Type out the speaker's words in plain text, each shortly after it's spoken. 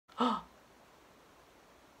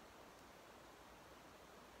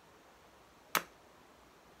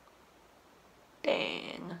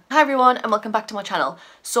Hi everyone and welcome back to my channel.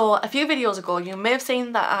 So a few videos ago you may have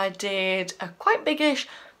seen that I did a quite biggish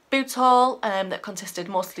boots haul that consisted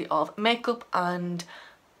mostly of makeup and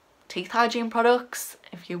teeth hygiene products.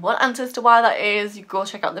 If you want answers to why that is, you go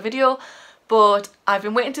check out the video. But I've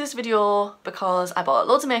been waiting to this video because I bought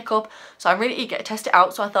loads of makeup, so I'm really eager to test it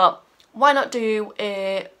out. So I thought, why not do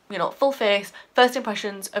a full face first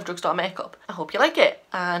impressions of drugstore makeup. I hope you like it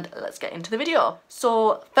and let's get into the video.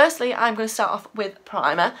 So firstly I'm going to start off with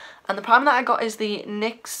primer, and the primer that I got is the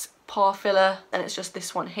NYX Pore Filler, and it's just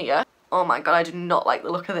this one here. Oh my god, I do not like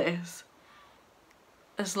the look of this.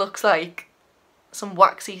 This looks like some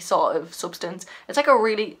waxy sort of substance. It's like a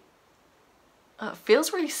really, it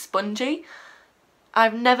feels really spongy.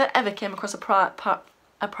 I've never ever came across a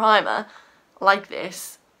primer like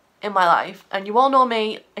this in my life, and you all know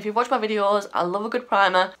me, if you've watched my videos, I love a good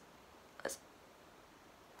primer.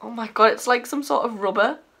 Oh my god, it's like some sort of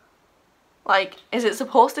rubber. Like, is it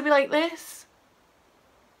supposed to be like this?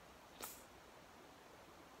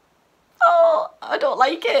 Oh, I don't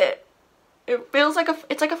like it. It feels like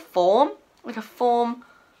it's like a foam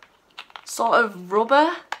sort of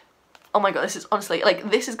rubber. Oh my god, this is honestly,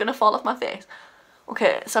 like, this is gonna fall off my face.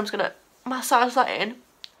 Okay, so I'm just gonna massage that in.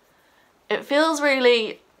 It feels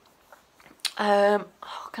really, how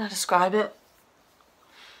can I describe it?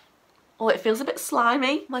 Oh, it feels a bit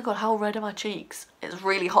slimy. Oh my god, how red are my cheeks? It's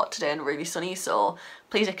really hot today and really sunny, so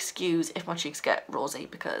please excuse if my cheeks get rosy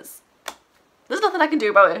because there's nothing I can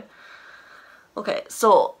do about it. Okay,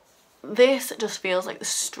 so this just feels like the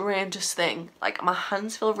strangest thing. Like, my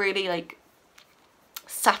hands feel really like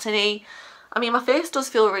satiny. I mean, my face does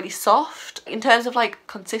feel really soft. In terms of like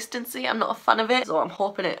consistency, I'm not a fan of it, so I'm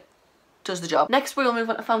hoping it does the job. Next we'll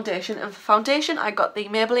move on to foundation, and for foundation I got the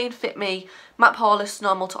Maybelline Fit Me Matte Poreless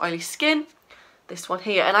Normal to Oily Skin, this one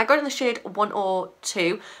here, and I got it in the shade 102.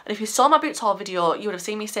 And if you saw my boots haul video, you would have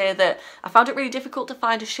seen me say that I found it really difficult to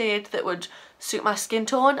find a shade that would suit my skin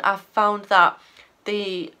tone. I found that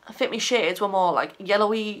the Fit Me shades were more like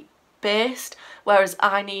yellowy based, whereas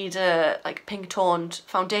I need a like pink toned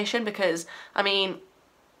foundation because, I mean,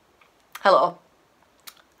 hello,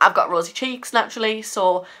 I've got rosy cheeks naturally,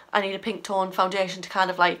 so I need a pink tone foundation to kind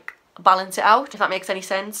of like balance it out, if that makes any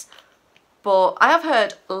sense. But I have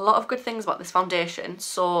heard a lot of good things about this foundation,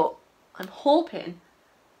 so I'm hoping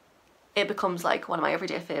it becomes like one of my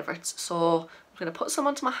everyday favourites. So I'm going to put some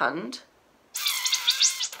onto my hand.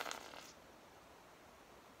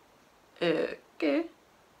 Okay.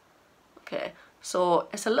 Okay, so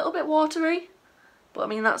it's a little bit watery, but I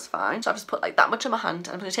mean, that's fine. So I've just put like that much on my hand,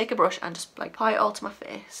 and I'm going to take a brush and just like apply it all to my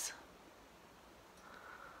face.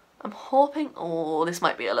 I'm hoping, oh, this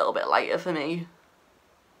might be a little bit lighter for me.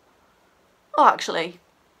 Oh, actually.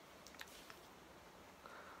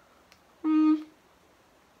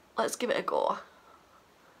 Let's give it a go.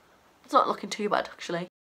 It's not looking too bad, actually.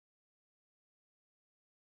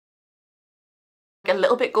 A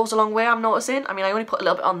little bit goes a long way, I'm noticing. I mean, I only put a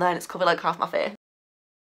little bit on there and it's covered like half my face.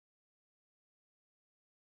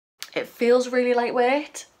 It feels really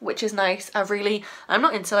lightweight, which is nice. I'm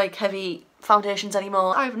not into like heavy foundations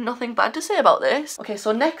anymore. I have nothing bad to say about this. Okay,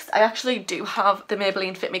 so next I actually do have the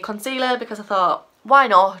Maybelline Fit Me Concealer because I thought, why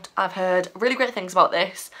not? I've heard really great things about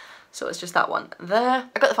this. So it's just that one there.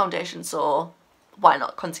 I got the foundation, so why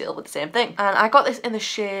not conceal with the same thing? And I got this in the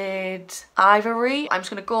shade Ivory. I'm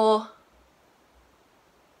just gonna go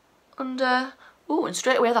under. Ooh, and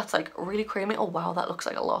straight away that's like really creamy. Oh wow, that looks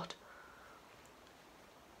like a lot.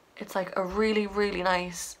 It's like a really, really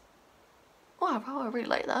nice, wow, I really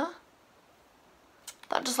like that.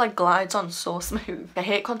 That just like glides on so smooth. I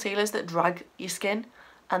hate concealers that drag your skin,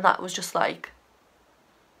 and that was just like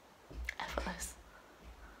effortless.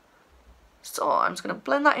 So I'm just going to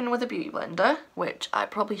blend that in with a beauty blender, which I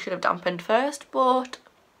probably should have dampened first, but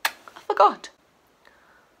I forgot.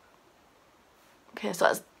 Okay, so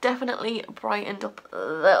that's definitely brightened up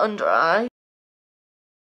the under eye.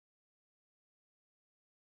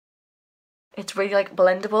 It's really like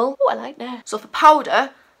blendable. Oh, I like that. So for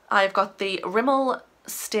powder, I've got the Rimmel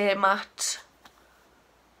Stay Matte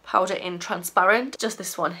powder in transparent. Just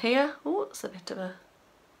this one here. Oh, it's a bit of a...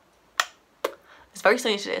 It's very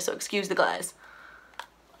sunny today, so excuse the glares.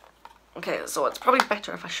 Okay, so it's probably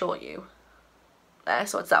better if I show you. There,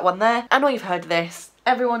 so it's that one there. I know you've heard of this.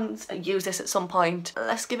 Everyone's used this at some point.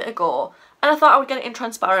 Let's give it a go. And I thought I would get it in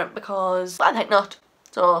transparent because why the heck not?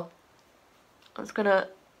 So I'm just gonna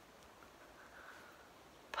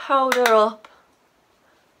powder up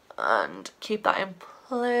and keep that in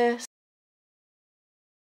place.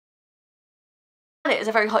 And it is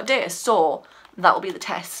a very hot day, so that will be the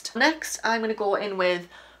test. Next I'm going to go in with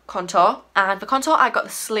contour, and for contour I got the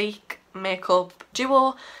Sleek makeup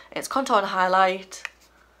duo. It's contour and highlight,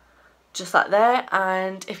 just like there.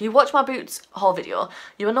 And if you watch my boots haul video,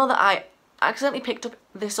 you will know that I accidentally picked up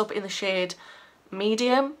this up in the shade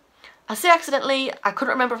medium. I say accidentally, I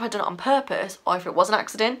couldn't remember if I'd done it on purpose or if it was an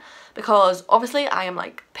accident, because obviously I am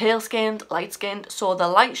like pale skinned, light skinned, so the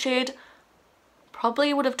light shade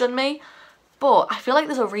probably would have done me, but I feel like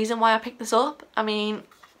there's a reason why I picked this up. I mean,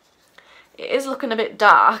 it is looking a bit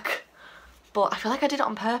dark, but I feel like I did it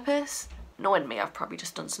on purpose. Knowing me, I've probably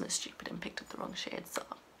just done something stupid and picked up the wrong shade, so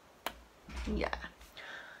yeah.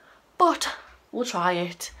 But we'll try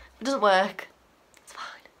it. If it doesn't work, it's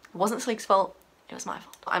fine. It wasn't Sleek's fault, it was my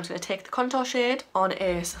fault. I'm just going to take the contour shade on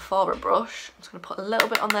a Sephora brush. I'm just going to put a little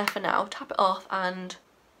bit on there for now, tap it off, and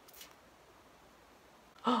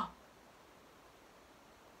oh,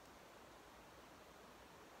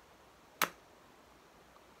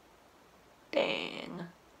 dang.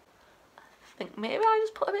 I think maybe I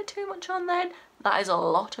just put a bit too much on then. That is a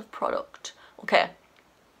lot of product. Okay.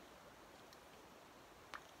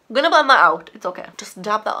 I'm gonna blend that out. It's okay. Just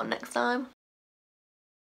dab that on next time.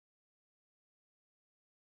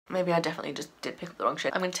 Maybe I definitely just did pick up the wrong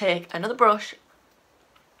shade. I'm gonna take another brush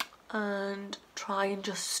and try and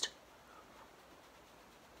just...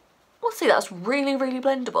 We'll see, that's really, really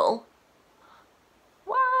blendable.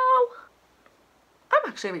 Wow. I'm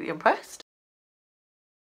actually really impressed.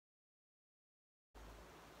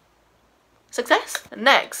 Success.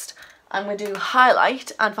 Next, I'm going to do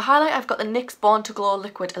highlight, and for highlight I've got the NYX Born to Glow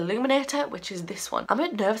Liquid Illuminator, which is this one. I'm a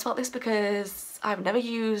bit nervous about this because I've never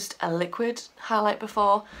used a liquid highlight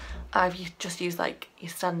before. I've just used like your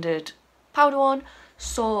standard powder one,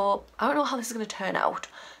 so I don't know how this is going to turn out.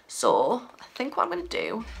 So I think what I'm going to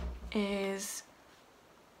do is...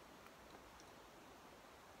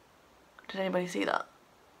 Did anybody see that?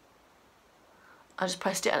 I just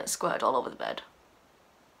pressed it and it squirted all over the bed.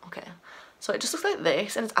 Okay. So it just looks like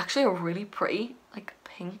this, and it's actually a really pretty, like,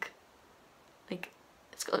 pink, like,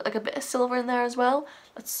 it's got like a bit of silver in there as well.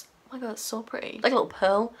 That's, oh my god, that's so pretty. Like a little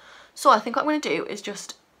pearl. So I think what I'm going to do is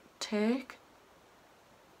just take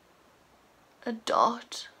a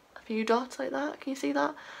dot, a few dots like that, can you see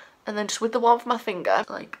that? And then just with the one from my finger,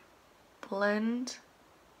 like, blend.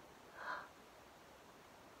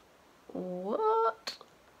 What?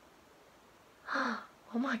 Oh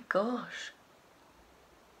my gosh.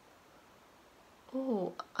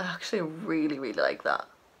 Oh, I actually really, really like that.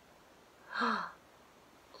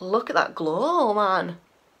 Look at that glow, man.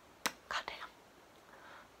 God damn.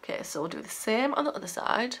 Okay, so we'll do the same on the other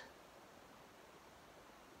side.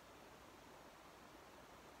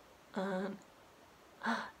 And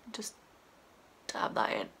just dab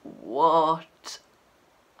that in. What?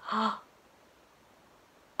 Oh,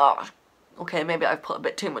 okay, maybe I've put a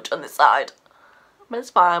bit too much on this side. But it's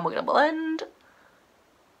fine, we're gonna blend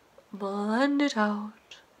it out.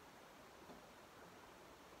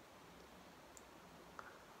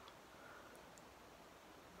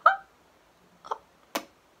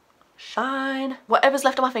 Shine. Whatever's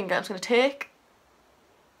left on my finger, I'm just going to take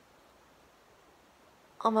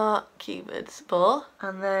on my Cupid's bow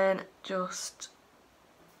and then just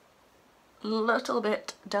a little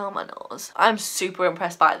bit down my nose. I'm super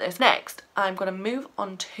impressed by this. Next, I'm going to move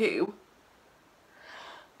on to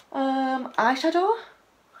eyeshadow.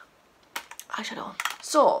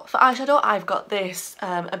 So for eyeshadow I've got this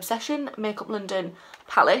Obsession Makeup London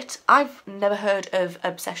palette. I've never heard of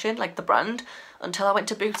Obsession, like the brand, until I went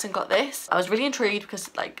to Boots and got this. I was really intrigued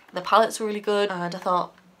because like the palettes were really good, and I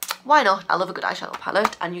thought, why not? I love a good eyeshadow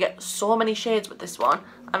palette, and you get so many shades with this one.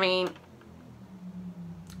 I mean,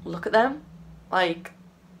 look at them. Like,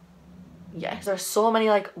 yes, there are so many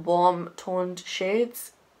like warm toned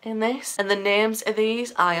shades in this, and the names of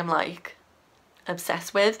these I am like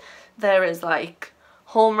obsessed with. There is like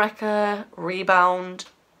Homewrecker, Rebound,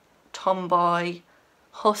 Tomboy,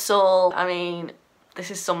 Hustle. I mean, this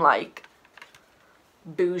is some like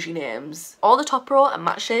bougie names. All the top row are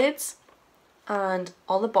matte shades, and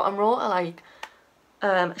all the bottom row are like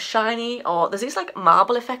shiny, or there's these like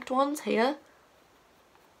marble effect ones here.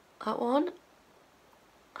 That one.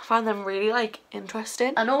 I find them really like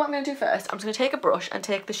interesting. I know what I'm going to do first. I'm just going to take a brush and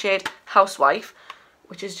take the shade Housewife,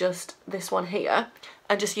 which is just this one here,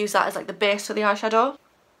 and just use that as like the base for the eyeshadow.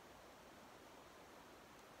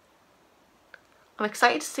 I'm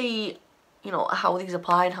excited to see, you know, how these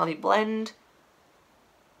apply and how they blend.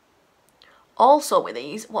 Also with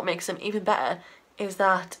these, what makes them even better is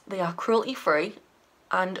that they are cruelty free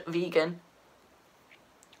and vegan.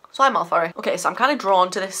 So I'm all for it. Okay, so I'm kind of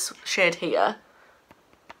drawn to this shade here,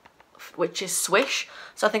 which is Swish.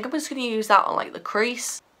 So I think I'm just going to use that on like the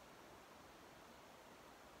crease.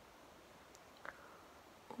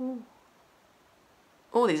 Ooh.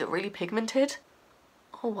 Oh, these are really pigmented.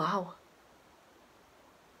 Oh wow.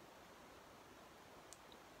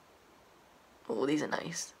 Oh, these are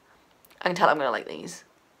nice. I can tell I'm gonna like these.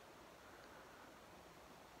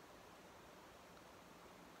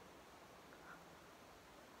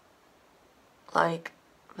 Like,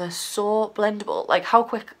 they're so blendable. Like, how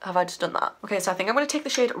quick have I just done that? Okay, so I think I'm going to take the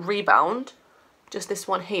shade Rebound, just this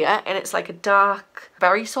one here, and it's like a dark,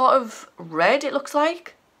 very sort of red, it looks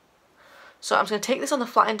like. So I'm just going to take this on the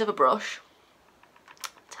flat end of a brush,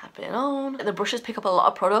 tap it on. And the brushes pick up a lot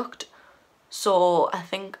of product, so I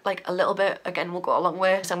think like a little bit, again, will go a long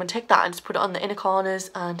way. So I'm going to take that and just put it on the inner corners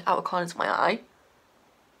and outer corners of my eye.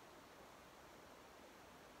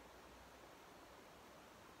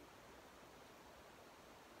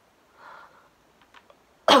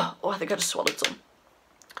 Oh, I think I just swallowed some.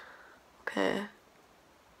 Okay.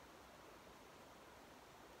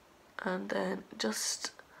 And then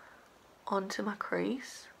just onto my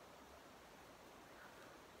crease.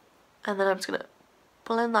 And then I'm just gonna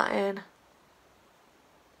blend that in.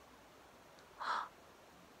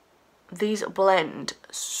 These blend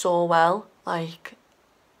so well. Like,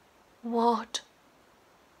 what?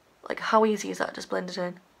 Like, how easy is that? Just blend it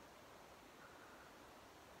in.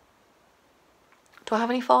 Do I have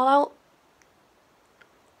any fallout?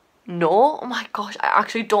 No? Oh my gosh, I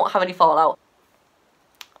actually don't have any fallout.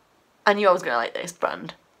 I knew I was gonna like this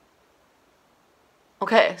brand.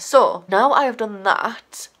 Okay, so now I have done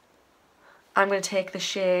that, I'm gonna take the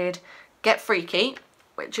shade Get Freaky,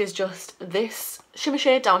 which is just this shimmer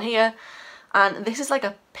shade down here, and this is like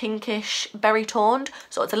a pinkish berry toned,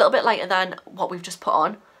 so it's a little bit lighter than what we've just put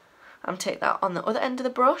on. I'm gonna take that on the other end of the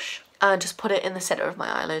brush and just put it in the centre of my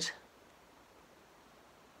eyelid.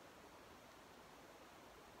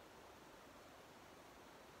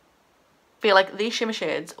 Feel like these shimmer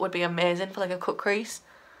shades would be amazing for like a cut crease.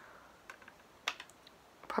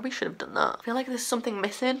 Probably should have done that. I feel like there's something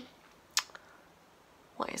missing.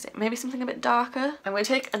 What is it? Maybe something a bit darker. I'm going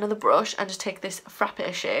to take another brush and just take this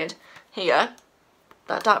Frappier shade here,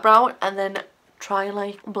 that dark brown, and then try and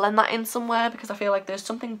like blend that in somewhere because I feel like there's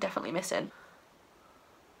something definitely missing.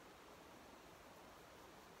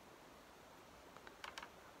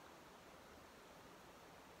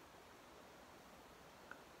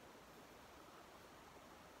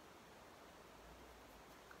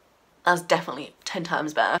 That's definitely 10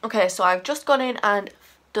 times better. Okay, so I've just gone in and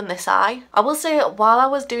done this eye. I will say while I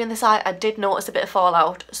was doing this eye I did notice a bit of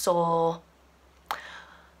fallout, so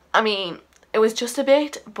I mean it was just a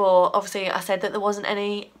bit, but obviously I said that there wasn't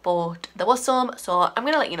any, but there was some, so I'm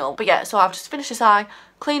gonna let you know. But yeah, so I've just finished this eye,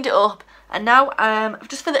 cleaned it up, and now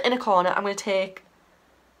just for the inner corner I'm gonna take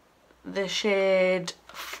the shade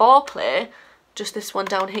Foreplay, just this one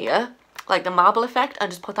down here, like the marble effect,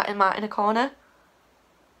 and just put that in my inner corner.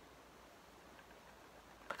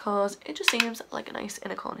 Because it just seems like a nice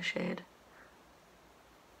inner corner shade.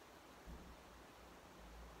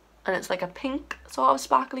 And it's like a pink sort of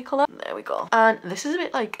sparkly colour. There we go. And this is a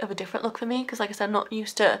bit like of a different look for me because like I said, I'm not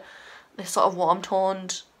used to this sort of warm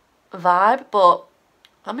toned vibe, but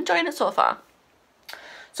I'm enjoying it so far.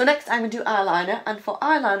 So next I'm going to do eyeliner, and for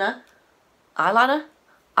eyeliner,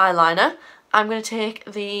 I'm going to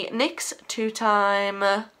take the NYX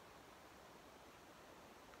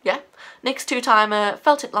NYX 2-timer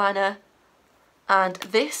felt tip liner, and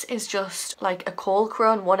this is just like a kohl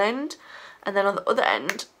on one end, and then on the other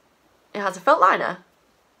end it has a felt liner.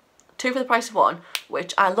 2 for the price of 1,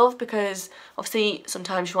 which I love because obviously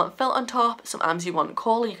sometimes you want felt on top, sometimes you want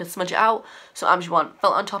kohl and you can smudge it out, sometimes you want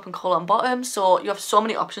felt on top and kohl on bottom, so you have so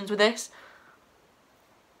many options with this,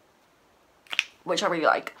 which I really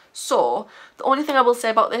like. So the only thing I will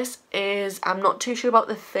say about this is I'm not too sure about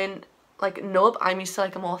the thin like nub. I'm used to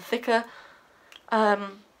like a more thicker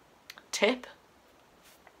tip,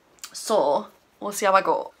 so we'll see how I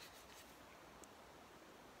go.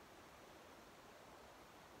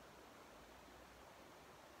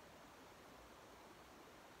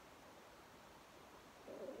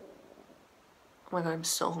 Oh my god, I'm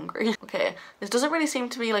so hungry. Okay, this doesn't really seem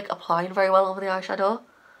to be like applying very well over the eyeshadow.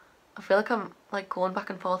 I feel like I'm like going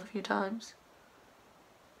back and forth a few times.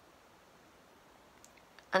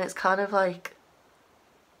 And it's kind of like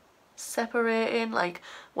separating, like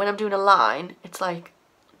when I'm doing a line, it's like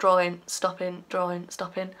drawing, stopping, drawing,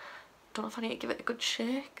 stopping. Don't know if I need to give it a good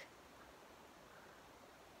shake.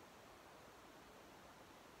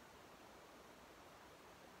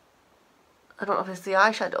 I don't know if it's the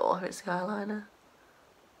eyeshadow or if it's the eyeliner.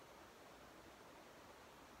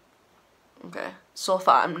 Okay, so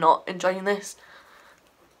far I'm not enjoying this.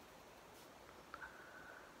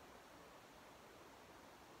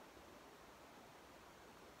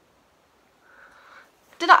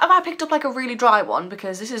 Have I picked up like a really dry one?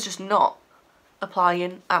 Because this is just not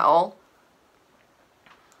applying at all.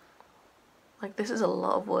 Like, this is a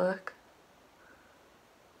lot of work.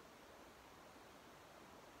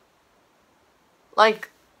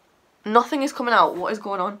 Like, nothing is coming out. What is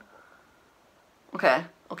going on? Okay,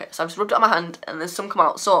 okay, so I've just rubbed it on my hand and there's some come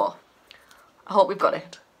out, so I hope we've got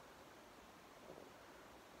it.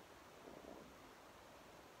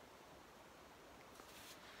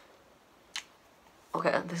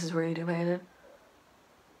 Okay, this is really amazing.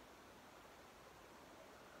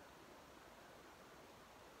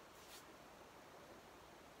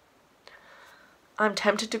 I'm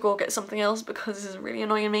tempted to go get something else because this is really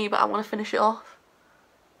annoying me, but I want to finish it off.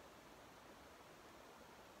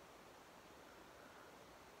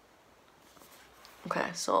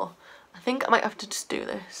 Okay, so I think I might have to just do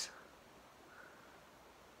this.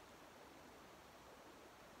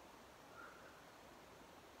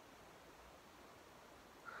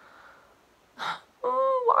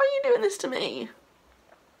 Oh, why are you doing this to me?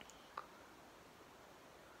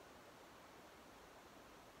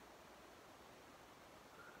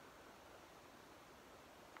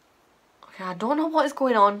 Okay, I don't know what is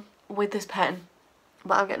going on with this pen,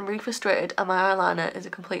 but I'm getting really frustrated and my eyeliner is a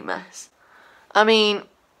complete mess. I mean,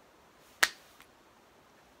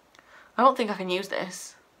 I don't think I can use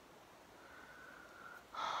this.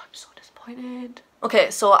 Oh, I'm so disappointed.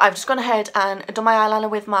 Okay, so I've just gone ahead and done my eyeliner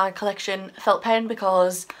with my collection felt pen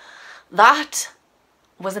because that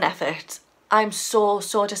was an effort. I'm so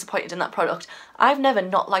disappointed in that product. I've never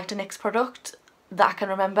not liked a NYX product that I can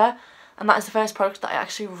remember, and that is the first product that I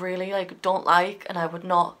actually really like don't like and I would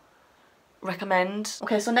not recommend.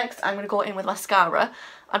 Okay, so next I'm going to go in with mascara,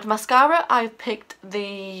 and for mascara I've picked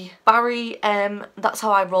the Barry That's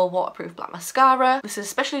How I Roll Waterproof Black Mascara. This is a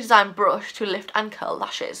specially designed brush to lift and curl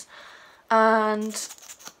lashes, and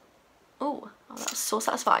oh, that's so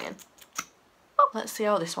satisfying. Let's see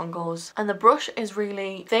how this one goes. And the brush is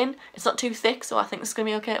really thin, it's not too thick, so I think this is going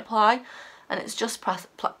to be okay to apply, and it's just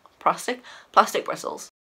plastic bristles.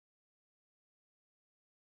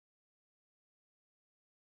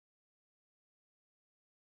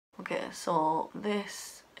 Okay, so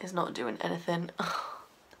this is not doing anything.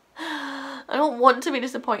 I don't want to be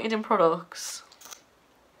disappointed in products.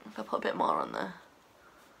 If I put a bit more on there.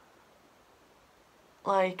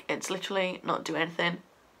 Like, it's literally not doing anything.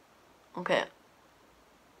 Okay.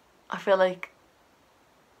 I feel like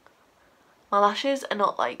my lashes are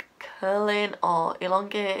not like curling or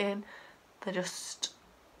elongating. They're just...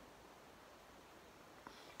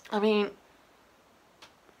 I mean,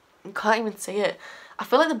 you can't even see it. I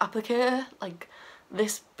feel like the applicator, like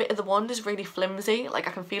this bit of the wand is really flimsy. Like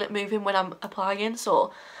I can feel it moving when I'm applying,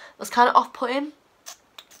 so that's kind of off-putting.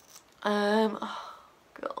 Oh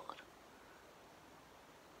god.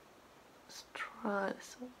 Let's try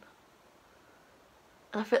this one.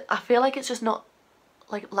 And I feel like it's just not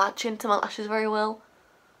like latching to my lashes very well.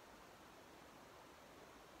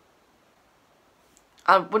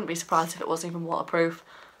 I wouldn't be surprised if it wasn't even waterproof.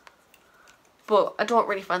 But I don't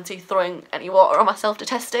really fancy throwing any water on myself to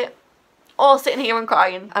test it, or sitting here and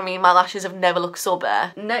crying. I mean, my lashes have never looked so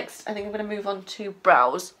bare. Next, I think I'm going to move on to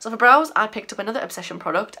brows. So for brows, I picked up another Obsession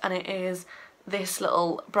product, and it is this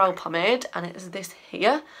little brow pomade, and it is this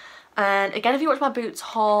here. And again, if you watch my Boots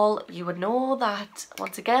haul, you would know that,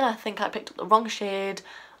 once again, I think I picked up the wrong shade.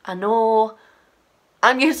 I know,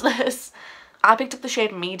 I'm useless. I picked up the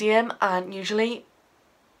shade medium, and usually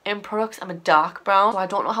in products I'm a dark brown, so I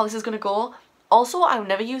don't know how this is going to go. Also, I've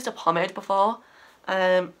never used a pomade before.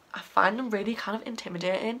 I find them really kind of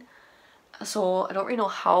intimidating, so I don't really know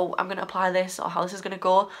how I'm going to apply this or how this is going to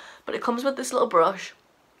go, but it comes with this little brush,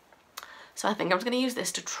 so I think I'm just going to use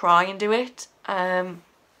this to try and do it,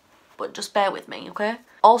 but just bear with me, okay?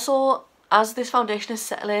 Also, as this foundation is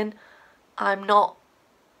settling, I'm not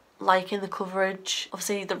liking the coverage.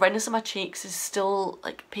 Obviously the redness of my cheeks is still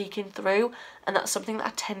like peeking through, and that's something that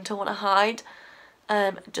I tend to want to hide,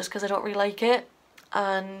 just because I don't really like it,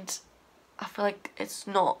 and I feel like it's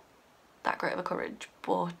not that great of a coverage.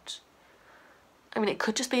 But I mean, it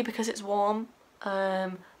could just be because it's warm, but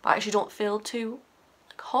I actually don't feel too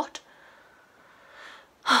like hot.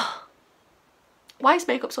 Why is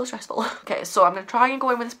makeup so stressful? Okay, so I'm going to try and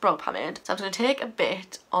go in with this brow pomade. So I'm going to take a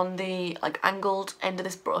bit on the like angled end of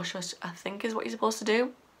this brush, which I think is what you're supposed to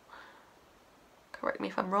do. Correct me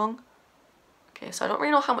if I'm wrong. Okay, so I don't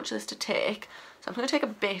really know how much of this to take, so I'm going to take a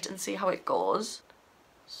bit and see how it goes.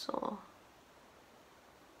 So...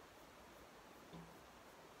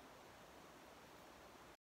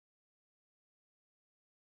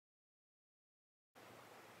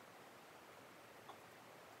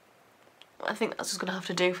 I think that's just gonna have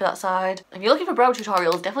to do for that side. If you're looking for brow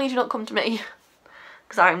tutorials, definitely do not come to me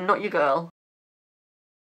because I'm not your girl.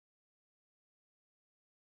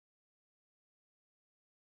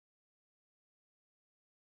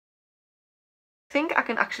 I think I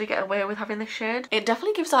can actually get away with having this shade. It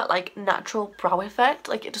definitely gives that like natural brow effect.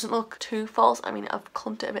 Like it doesn't look too false. I mean, I've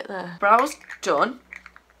clumped it a bit there. Brows done.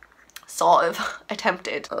 Sort of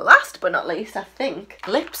attempted. Last but not least, I think,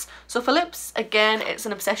 lips. So for lips, again, it's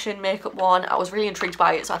an Obsession makeup one. I was really intrigued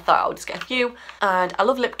by it, so I thought I would just get a few. And I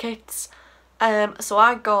love lip kits. So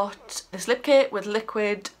I got this lip kit with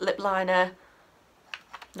liquid lip liner.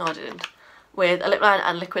 No, I didn't. With a lip liner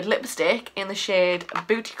and liquid lipstick in the shade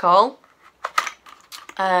Booty Call.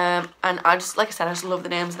 And I just, like I said, I just love the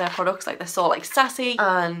names of their products. Like they're so like sassy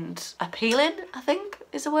and appealing, I think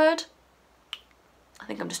is the word. I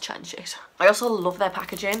think I'm just chatting shit. I also love their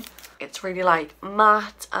packaging. It's really like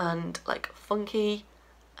matte and like funky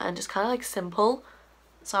and just kind of like simple.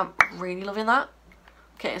 So I'm really loving that.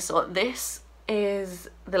 Okay, so this is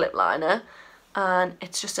the lip liner and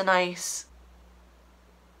it's just a nice,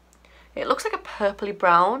 it looks like a purpley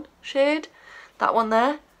brown shade, that one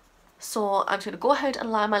there. So I'm just going to go ahead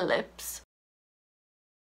and line my lips.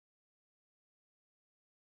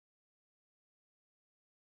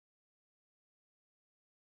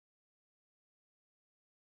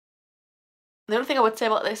 The only thing I would say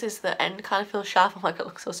about this is the end kind of feels sharp. I'm like, it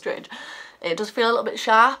looks so strange. It does feel a little bit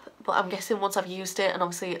sharp, but I'm guessing once I've used it and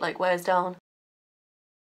obviously it like wears down.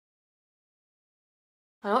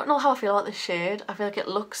 I don't know how I feel about this shade. I feel like it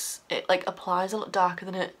like applies a lot darker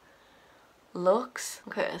than it looks.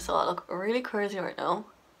 Okay, so I look really crazy right now.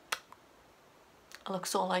 I look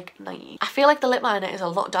so like naive. I feel like the lip liner is a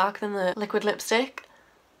lot darker than the liquid lipstick.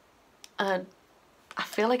 And I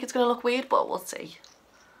feel like it's gonna look weird, but we'll see.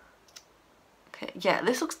 Okay, yeah,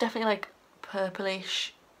 this looks definitely like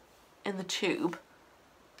purplish in the tube.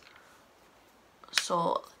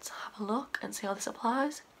 So let's have a look and see how this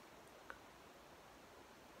applies.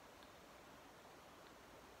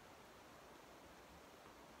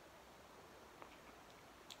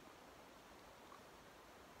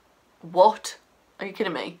 What? Are you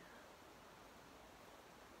kidding me?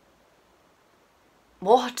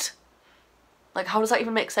 What? Like, how does that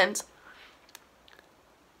even make sense?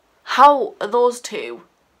 How are those two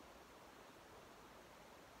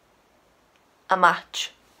a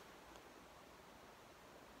match?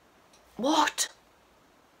 What?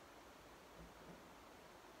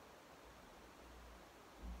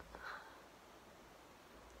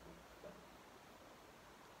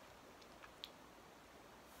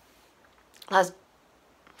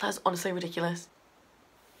 That's honestly ridiculous.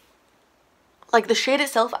 Like the shade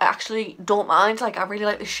itself, I actually don't mind. Like I really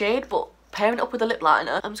like the shade, but pairing it up with a lip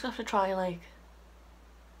liner, I'm just gonna have to try like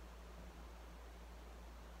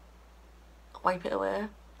wipe it away.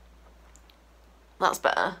 That's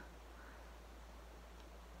better.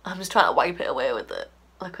 I'm just trying to wipe it away with the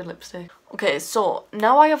liquid lipstick. Okay, so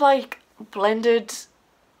now I have like blended,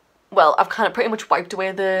 well, I've kind of pretty much wiped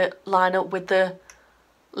away the liner with the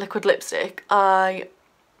liquid lipstick.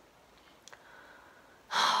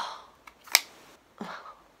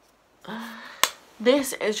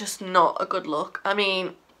 This is just not a good look. I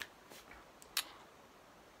mean,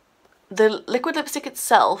 the liquid lipstick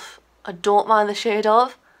itself, I don't mind the shade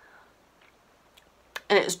of,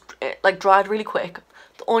 and it like dried really quick.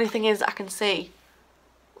 The only thing is I can see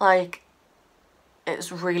like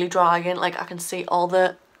it's really drying. Like I can see all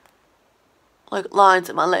the like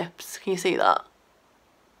lines in my lips. Can you see that?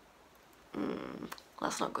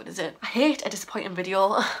 That's not good, is it? I hate a disappointing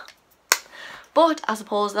video. But I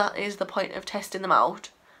suppose that is the point of testing them out.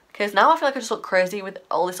 Because now I feel like I just look crazy with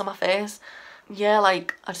all this on my face. Yeah,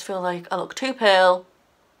 like, I just feel like I look too pale.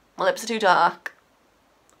 My lips are too dark.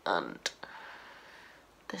 And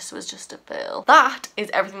this was just a fail. That is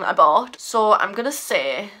everything that I bought. So I'm going to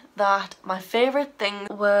say that my favourite things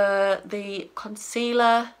were the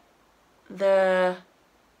concealer, the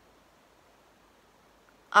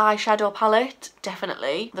eyeshadow palette,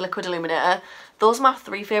 definitely, the liquid illuminator. Those are my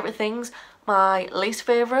three favourite things. My least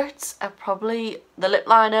favourites are probably the lip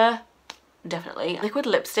liner, definitely. Liquid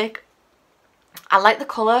lipstick, I like the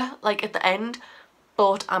colour like at the end,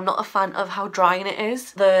 but I'm not a fan of how drying it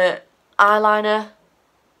is. The eyeliner,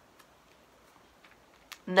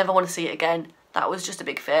 never want to see it again. That was just a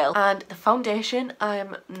big fail. And the foundation I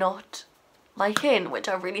am not liking, which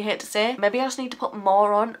I really hate to say. Maybe I just need to put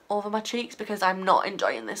more on over my cheeks because I'm not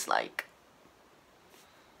enjoying this like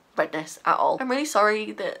redness at all. I'm really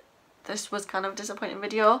sorry that this was kind of a disappointing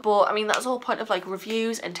video, but I mean that's the whole point of like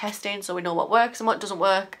reviews and testing, so we know what works and what doesn't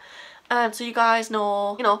work. and so you guys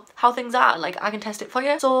know, you know, how things are, like I can test it for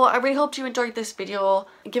you. So I really hope you enjoyed this video.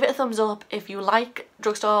 Give it a thumbs up if you like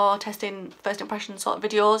drugstore testing first impression sort of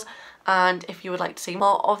videos, and if you would like to see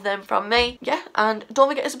more of them from me. Yeah, and don't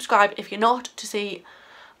forget to subscribe if you're not, to see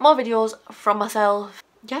more videos from myself.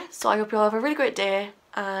 Yeah, so I hope you all have a really great day,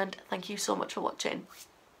 and thank you so much for watching.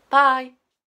 Bye!